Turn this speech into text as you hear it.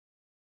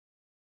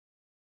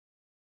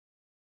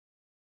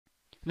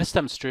In this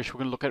demonstration, we're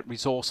going to look at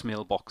resource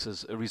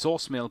mailboxes. A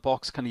resource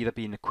mailbox can either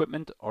be an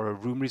equipment or a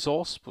room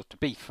resource, but to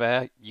be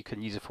fair, you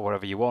can use it for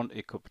whatever you want.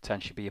 It could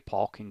potentially be a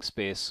parking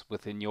space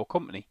within your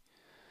company.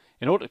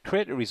 In order to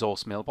create a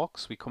resource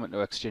mailbox, we come into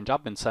our Exchange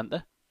Admin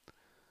Center.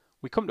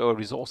 We come to our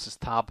Resources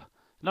tab,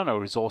 and on our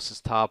Resources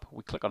tab,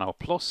 we click on our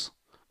plus.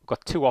 We've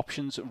got two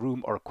options,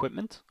 room or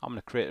equipment. I'm going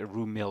to create a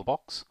room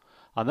mailbox,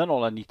 and then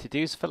all I need to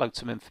do is fill out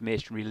some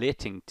information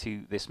relating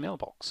to this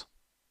mailbox.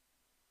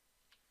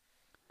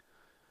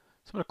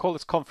 So I'm going to call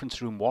this conference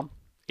room 1.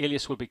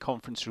 Alias will be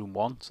conference room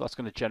 1, so that's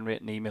going to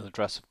generate an email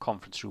address of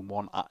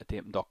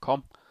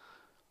conferenceroom1@adatum.com.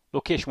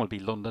 Location will be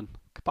London,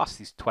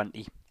 capacity is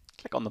 20.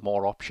 Click on the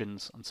more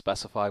options and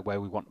specify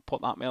where we want to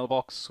put that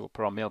mailbox. So we'll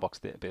put our mailbox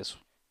database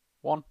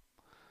 1.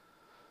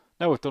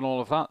 Now we've done all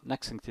of that,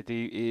 next thing to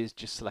do is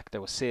just select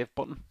our save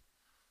button.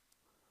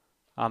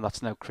 And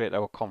that's now created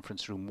our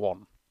conference room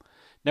 1.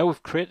 Now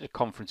we've created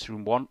conference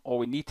room 1, all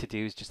we need to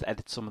do is just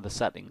edit some of the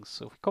settings.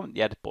 So if we come to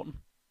the edit button,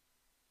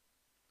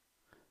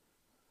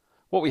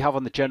 what we have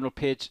on the general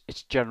page,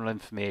 it's general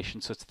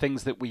information, so it's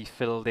things that we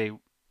filled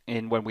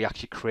in when we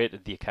actually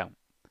created the account.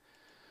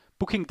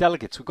 Booking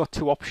delegates, we've got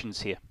two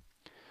options here.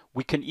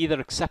 We can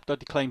either accept or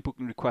decline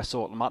booking requests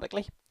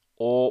automatically,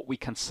 or we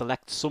can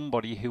select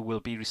somebody who will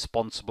be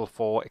responsible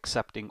for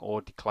accepting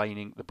or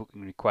declining the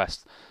booking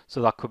request.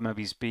 So that could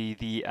maybe be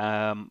the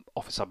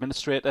office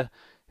administrator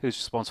who's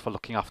responsible for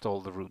looking after all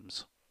the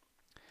rooms.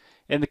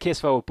 In the case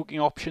of our booking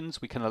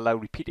options, we can allow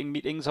repeating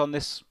meetings on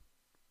this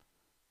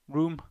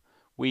room.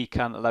 We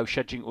can allow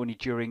scheduling only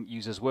during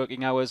users'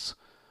 working hours.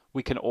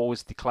 We can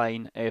always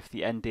decline if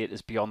the end date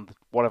is beyond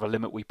whatever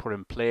limit we put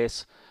in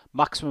place.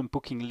 Maximum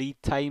booking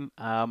lead time,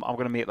 I'm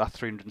going to make that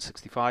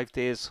 365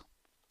 days.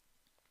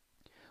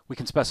 We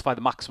can specify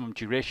the maximum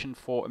duration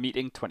for a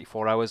meeting,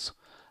 24 hours.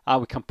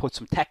 We can put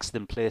some text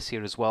in place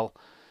here as well,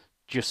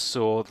 just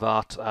so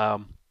that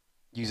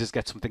users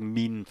get something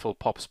meaningful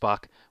pops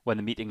back when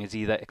the meeting is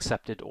either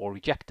accepted or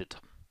rejected.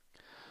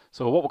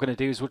 So what we're going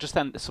to do is we'll just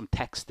enter some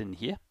text in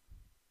here.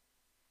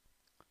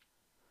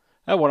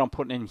 What I'm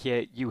putting in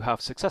here, you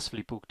have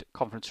successfully booked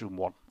conference room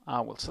 1.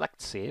 We'll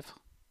select save.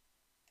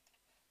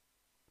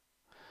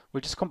 We'll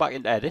just come back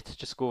into edit,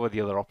 just go over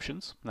the other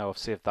options. Now I've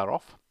saved that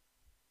off.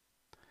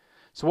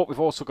 So what we've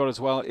also got as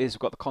well is we've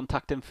got the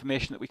contact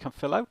information that we can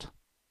fill out.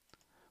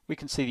 We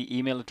can see the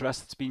email address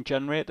that's been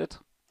generated.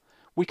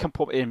 We can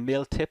put in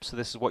mail tips, so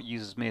this is what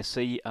users may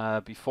see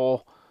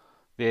before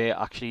they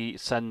actually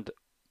send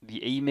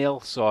the email.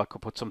 So I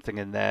could put something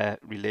in there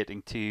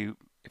relating to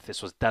if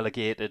this was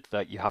delegated,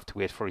 that you have to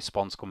wait for a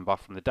response coming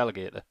back from the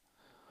delegator.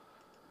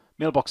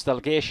 Mailbox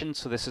delegation,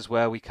 so this is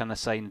where we can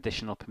assign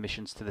additional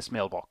permissions to this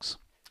mailbox.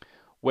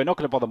 We're not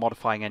going to bother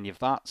modifying any of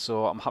that,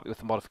 so I'm happy with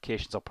the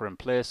modifications I'll put in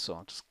place, so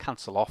I'll just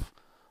cancel off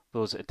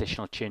those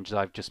additional changes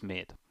I've just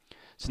made.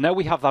 So now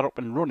we have that up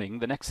and running,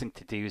 the next thing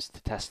to do is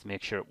to test to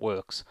make sure it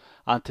works.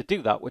 And to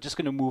do that, we're just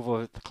going to move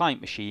over to the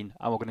client machine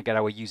and we're going to get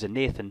our user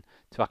Nathan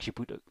to actually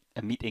put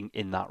a meeting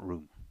in that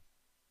room.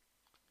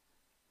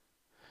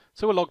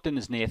 So we're logged in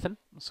as Nathan,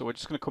 so we're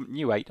just going to come to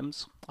new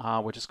items.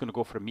 We're just going to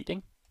go for a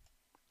meeting.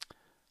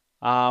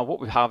 What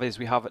we have is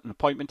we have an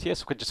appointment here,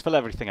 so we can just fill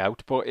everything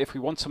out. But if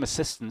we want some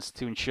assistance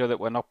to ensure that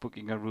we're not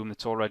booking a room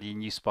that's already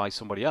in use by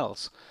somebody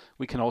else,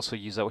 we can also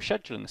use our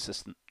scheduling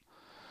assistant.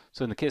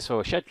 So in the case of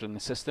our scheduling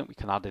assistant, we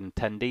can add in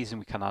attendees and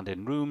we can add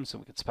in rooms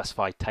and we can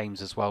specify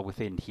times as well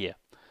within here.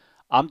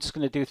 I'm just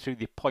going to do it through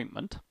the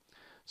appointment.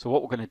 So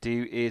what we're going to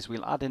do is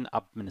we'll add in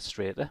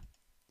administrator.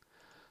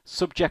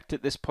 Subject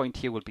at this point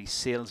here will be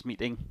sales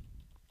meeting.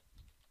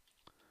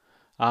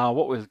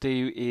 What we'll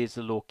do is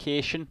the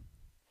location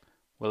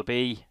will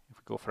be, if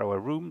we go for our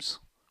rooms,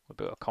 we'll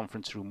do a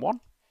conference room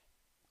 1.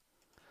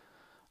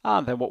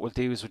 And then what we'll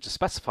do is we'll just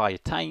specify a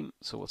time.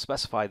 So we'll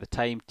specify the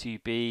time to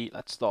be,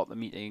 let's start the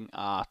meeting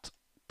at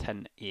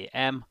 10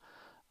 AM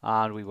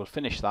and we will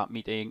finish that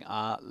meeting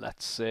at,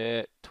 let's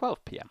say,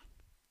 12 PM.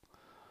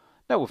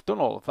 Now we've done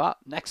all of that.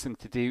 Next thing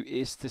to do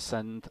is to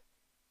send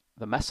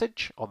the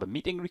message or the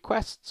meeting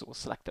request. So we'll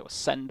select our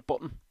send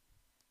button.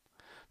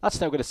 That's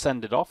now going to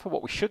send it off, and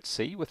what we should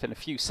see within a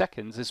few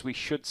seconds is we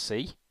should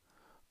see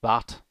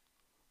that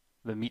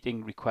the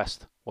meeting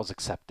request was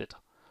accepted.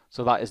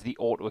 So that is the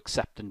auto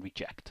accept and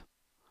reject.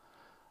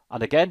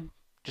 And again,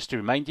 just to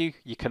remind you,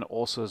 you can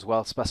also as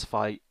well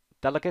specify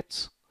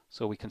delegates.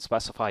 So we can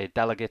specify a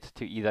delegate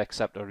to either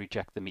accept or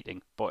reject the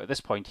meeting. But at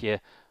this point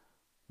here,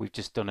 we've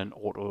just done an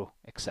auto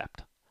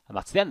accept. And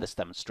that's the end of this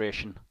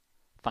demonstration.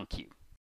 Thank you.